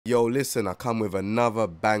Yo, listen, I come with another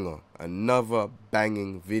banger, another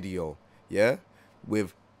banging video, yeah?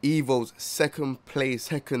 With Evo's second place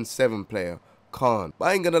Tekken 7 player, Khan. But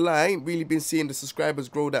I ain't gonna lie, I ain't really been seeing the subscribers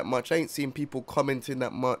grow that much. I ain't seen people commenting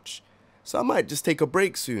that much. So I might just take a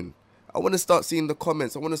break soon. I want to start seeing the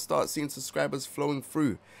comments. I want to start seeing subscribers flowing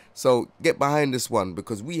through. So get behind this one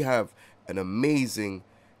because we have an amazing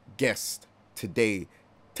guest today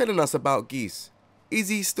telling us about Geese. Is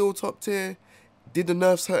he still top tier? Did the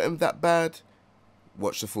nerfs hurt him that bad?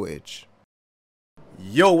 Watch the footage.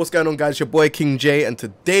 Yo, what's going on, guys? Your boy King J, and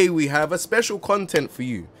today we have a special content for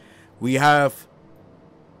you. We have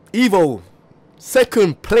Evo,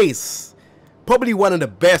 second place, probably one of the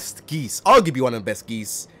best Geese, arguably one of the best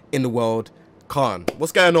Geese in the world, Khan.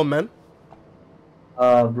 What's going on, man?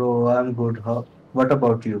 Bro, I'm good. What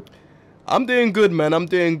about you? I'm doing good, man. I'm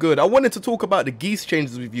doing good. I wanted to talk about the Geese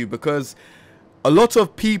changes with you because a lot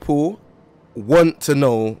of people want to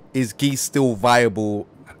know, is Geese still viable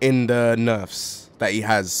in the nerfs that he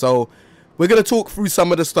has? So we're going to talk through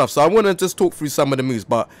some of the stuff. So I want to just talk through some of the moves,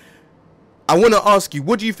 but I want to ask you,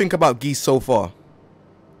 what do you think about Geese so far?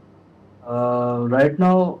 Right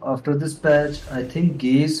now, after this patch, I think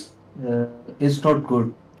Geese is not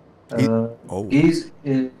good. He, Uh, oh, Geese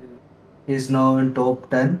is now in top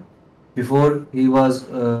 10. Before he was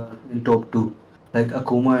in top 2, like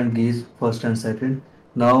Akuma and Geese first and second.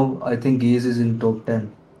 Now I think Geese is in top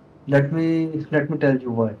 10. Let me tell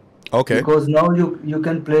you why. okay. Because now you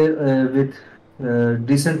can play with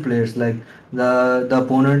decent players, like the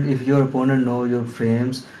opponent. If your opponent know your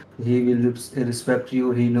frames, he will respect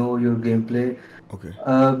you. He know your gameplay. Okay.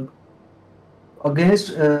 Against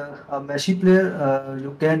a meshy player,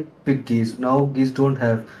 you can pick Geese. Now Geese don't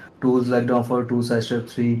have tools like downfall 2, sidestep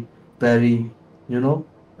 3, parry. You know,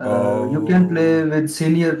 you can play Oh. with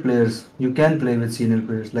senior players. You can play with senior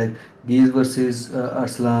players like Geese versus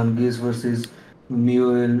Arslan, Geese versus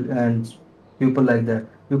Mule, and people like that.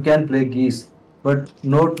 You can play Geese, but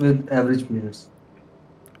not with average players.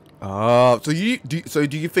 So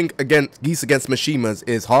do you think against Geese against Mishimas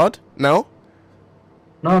is hard now?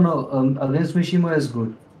 No, no, against Mishima is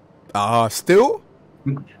good. Still?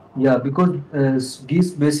 Yeah, because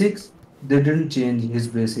Geese basics, they didn't change his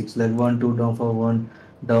basics like 1 2 down for 1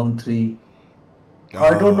 down 3.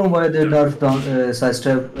 I don't Uh know why they nerfed down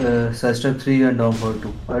sidestep 3 and down for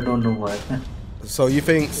 2. I don't know why. so you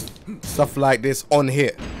think stuff like this on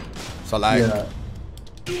hit? So like Yeah,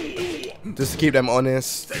 just to keep them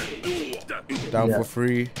honest, down for yeah,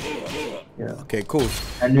 free. yeah. Okay, cool.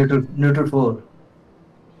 And neutral 4.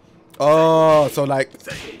 Oh, so like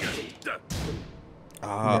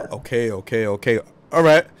Yeah. okay. All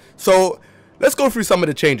right. So let's go through some of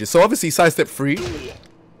the changes. So obviously sidestep 3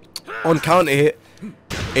 on counter hit,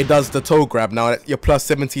 it does the toe grab. Now you're plus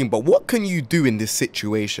 17, but what can you do in this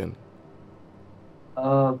situation?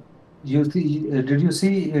 Uh, did you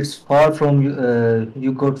see it's far from you?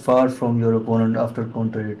 You got far from your opponent after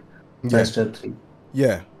counter hit. Yeah, Sidestep 3.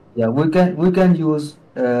 yeah. Yeah, we can use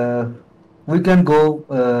we can go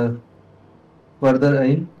further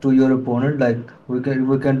in to your opponent, like we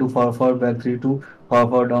can do far back 3-2,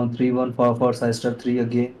 far down 3-1, far side step 3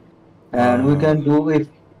 again. And we Uh, can do,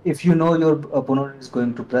 if you know your opponent is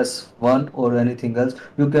going to press 1 or anything else,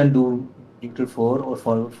 you can do neutral 4 or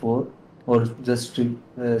forward 4, or just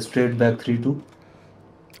straight back 3-2.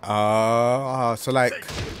 so like,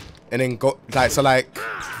 and then go like so like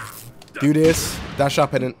do this, dash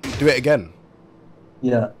up, and then do it again.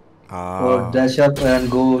 Yeah, or Ah. dash up and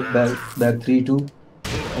go back 3-2.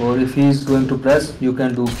 Or if he's going to press, you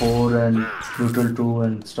can do 4 and neutral 2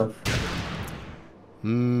 and stuff.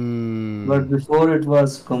 Hmm. But before it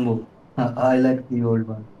was combo. I like the old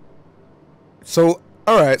one. So,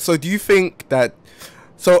 all right. So, do you think that?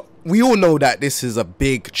 So, we all know that this is a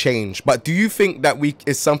big change, but do you think that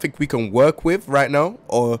is something we can work with right now,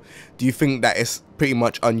 or do you think that it's pretty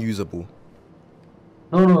much unusable?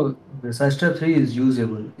 No, no, the sidestep 3 is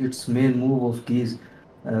usable. Its main move of Geese.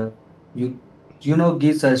 Uh, you you know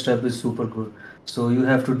Geese sidestep is super good. So you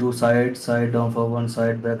have to do side down for 1,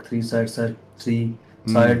 side back 3, side 3,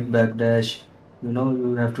 Hmm. side back dash.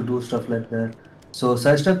 You have to do stuff like that. So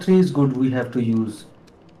sidestep 3 is good. We have to use.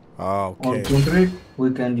 On Okay. counter it,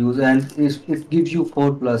 we can use, and it gives you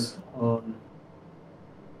 4 plus on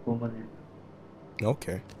common hit.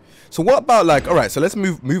 Okay. So what about like? All right. So let's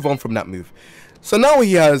move on from that move. So now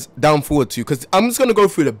he has down forward 2, because I'm just gonna go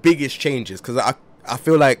through the biggest changes because I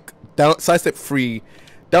feel like down sidestep 3,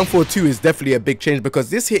 down forward 2 is definitely a big change because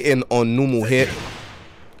this hitting on normal hit,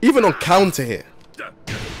 even on counter hit.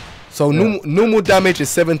 So Yeah. normal damage is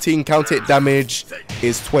 17, counter hit damage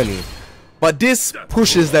is 20. But this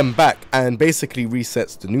pushes them back and basically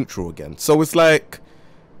resets the neutral again. So it's like,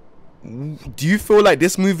 do you feel like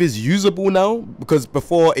this move is usable now? Because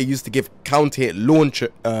before it used to give counter hit launch,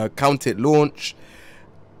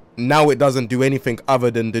 Now it doesn't do anything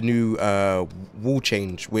other than the new wall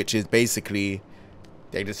change, which is basically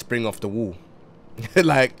they just spring off the wall.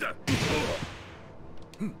 Like, I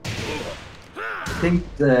think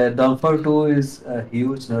Downfall 2 is a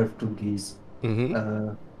huge nerf to Geese.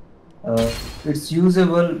 It's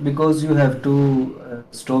usable because you have to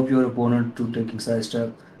stop your opponent to taking side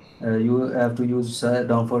step. You have to use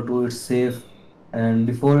Downfall 2. It's safe, and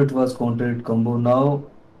before it was counter hit combo. Now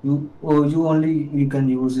you can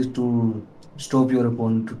use it to stop your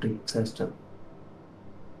opponent to take side step.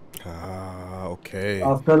 Okay.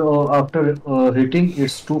 After hitting,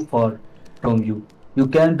 it's too far from you. You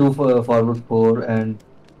can do forward 4, and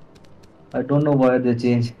I don't know why they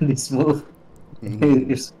changed this move. It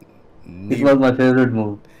was my favorite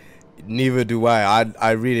move. Neither do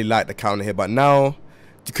I really like the counter hit, but now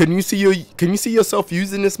can you see yourself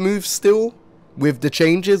using this move still with the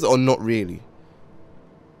changes, or not really?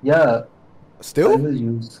 Yeah, I Still? will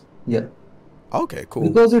use. Yeah, Okay, cool.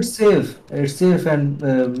 because it's safe. It's safe and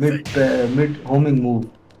mid homing move.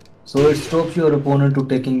 So it stops your opponent to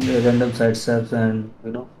taking random side steps, and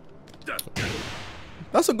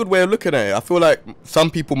That's a good way of looking at it. I feel like some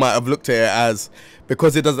people might have looked at it as,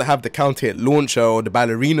 because it doesn't have the counter hit launcher or the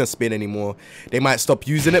ballerina spin anymore, they might stop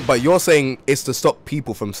using it. But you're saying it's to stop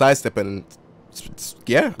people from sidestepping.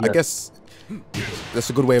 Yeah, I guess that's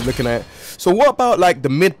a good way of looking at it. So what about like the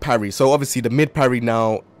mid parry? So obviously the mid parry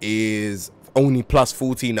now is only plus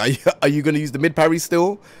 14. Are you going to use the mid parry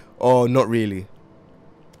still, or not really?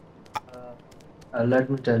 let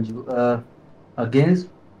me tell you. Against,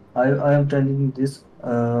 I am telling you this.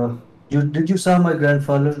 Did you saw my grand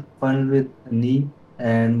final with Knee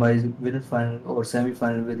and my winner final or semi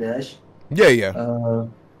final with Ash? Yeah. Uh,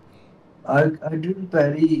 I didn't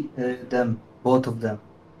parry them, both of them,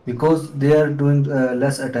 because they are doing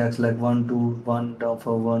less attacks, like 1 2 1 down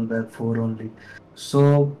for 1 back 4 only.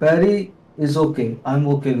 So parry is okay. I'm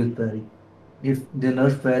okay with parry. If they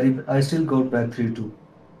nerf parry, I still go back 3 2.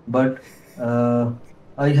 But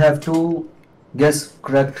I have to guess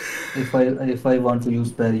correct if I want to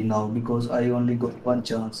use parry now, because I only got one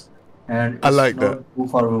chance, and I it's like not that. too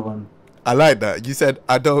far one. I like that. You said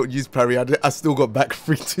I don't use parry. I still got back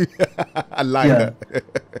free too. I like Yeah, that.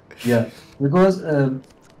 yeah, because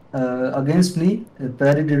against me,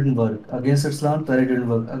 parry didn't work. Against Arslan, parry didn't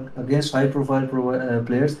work. Against high profile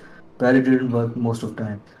players, parry didn't work most of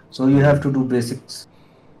time. So you have to do basics.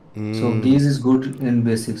 So Geese is good in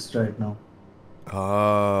basics right now.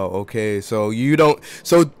 Oh, okay. So you don't.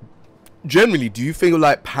 So generally, do you feel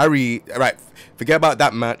like parry? Right. Forget about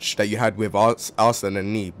that match that you had with Arslan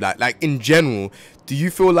and Nee. Like in general, do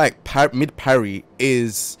you feel like mid parry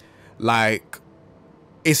is like?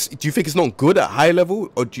 Do you think it's not good at high level,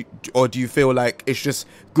 or do you feel like it's just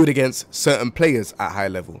good against certain players at high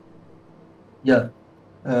level? Yeah,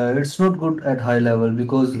 it's not good at high level,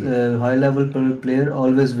 because high level player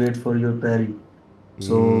always wait for your parry.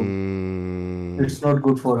 So it's not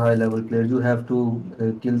good for high level players. You have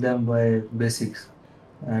to kill them by basics,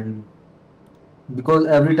 and because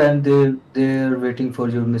every time they're waiting for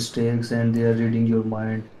your mistakes and they are reading your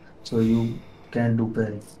mind, so you can do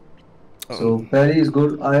parry. So parry is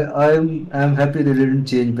good. I'm happy they didn't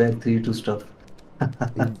change back 3 to stuff.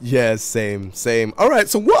 Yeah, same. All right.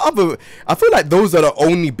 So what other? I feel like those are the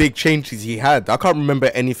only big changes he had. I can't remember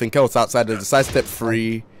anything else outside of the sidestep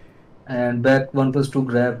free. And back 1+2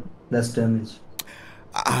 grab, less damage.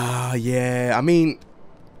 Yeah. I mean,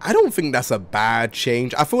 I don't think that's a bad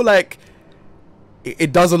change. I feel like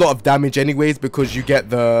it does a lot of damage anyways, because you get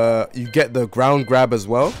the ground grab as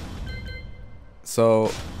well. So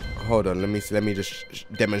hold on, let me just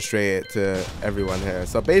demonstrate it to everyone here.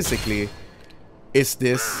 So basically, it's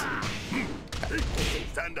this.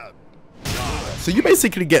 So you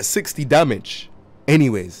basically get 60 damage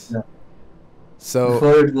anyways. Yeah. So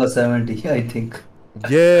Before it was 70, I think.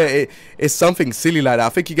 yeah, it's something silly like that. I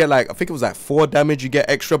think you get like, I think it was like 4 damage you get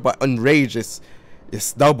extra, but on rage it's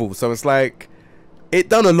double. So it's like, it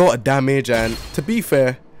done a lot of damage. And to be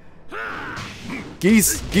fair,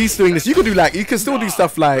 Geese doing this, you can still do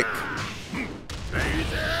stuff like,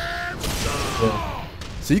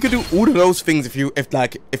 so you could do all of those things if you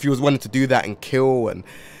was wanting to do that and kill. And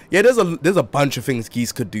yeah, there's a bunch of things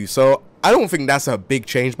Geese could do. So I don't think that's a big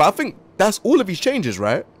change, but I think that's all of his changes,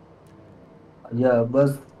 right? Yeah,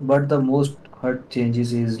 but the most hurt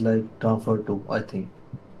changes is like Downfall 2, I think.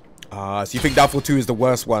 So you think Downfall 2 is the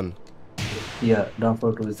worst one? Yeah,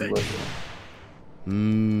 Downfall 2 is the worst one.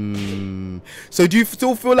 So do you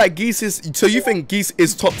still feel like Geese is? So you think Geese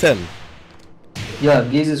is top 10? Yeah,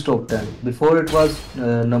 Geese is top 10. Before it was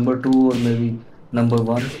number 2 or maybe number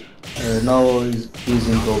 1. Now is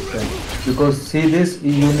in top 10. Because see this,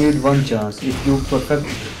 you need one chance. If you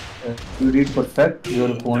read perfect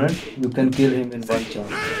your opponent, you can kill him in one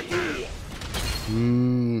chance.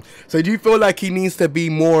 So do you feel like he needs to be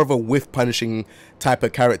more of a whiff punishing type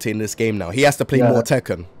of character in this game now? He has to play more Yeah,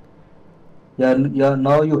 Tekken. yeah, yeah.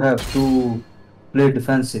 Now you have to play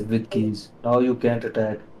defensive with Geese. Now you can't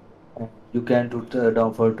attack. You can't do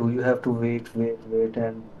down for 2. You have to wait,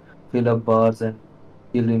 and fill up bars and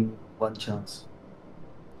kill him in one chance.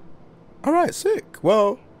 All right, sick.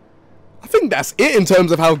 Well, I think that's it in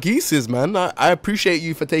terms of how Geese is, man. I appreciate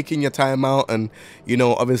you for taking your time out and,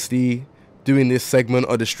 obviously doing this segment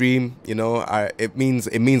of the stream. It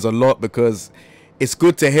means a lot because it's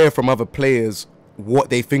good to hear from other players what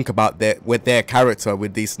they think about their character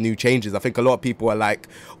with these new changes. I think a lot of people are like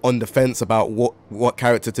on the fence about what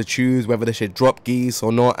character to choose, whether they should drop Geese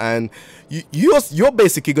or not. And you're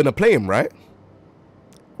basically gonna play him, right?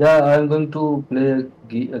 Yeah, I'm going to play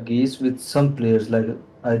a Geese with some players, like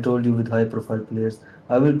I told you, with high profile players.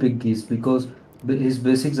 I will pick Geese because his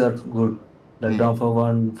basics are good. Like down for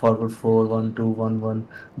 1, forward 4, 1, 2, 1, 1.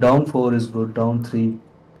 Down 4 is good, down 3,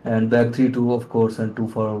 and back 3, 2, of course, and 2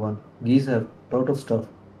 forward 1. Geese have lot of stuff.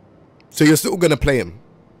 So you're still gonna play him?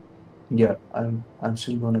 Yeah, I'm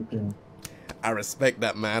still gonna play him. I respect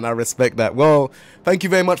that, man. I respect that. Well, thank you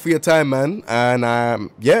very much for your time, man.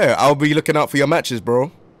 And yeah, I'll be looking out for your matches,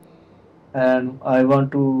 bro. And I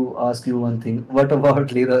want to ask you one thing. What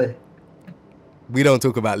about Leroy? We don't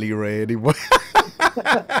talk about Leroy anymore.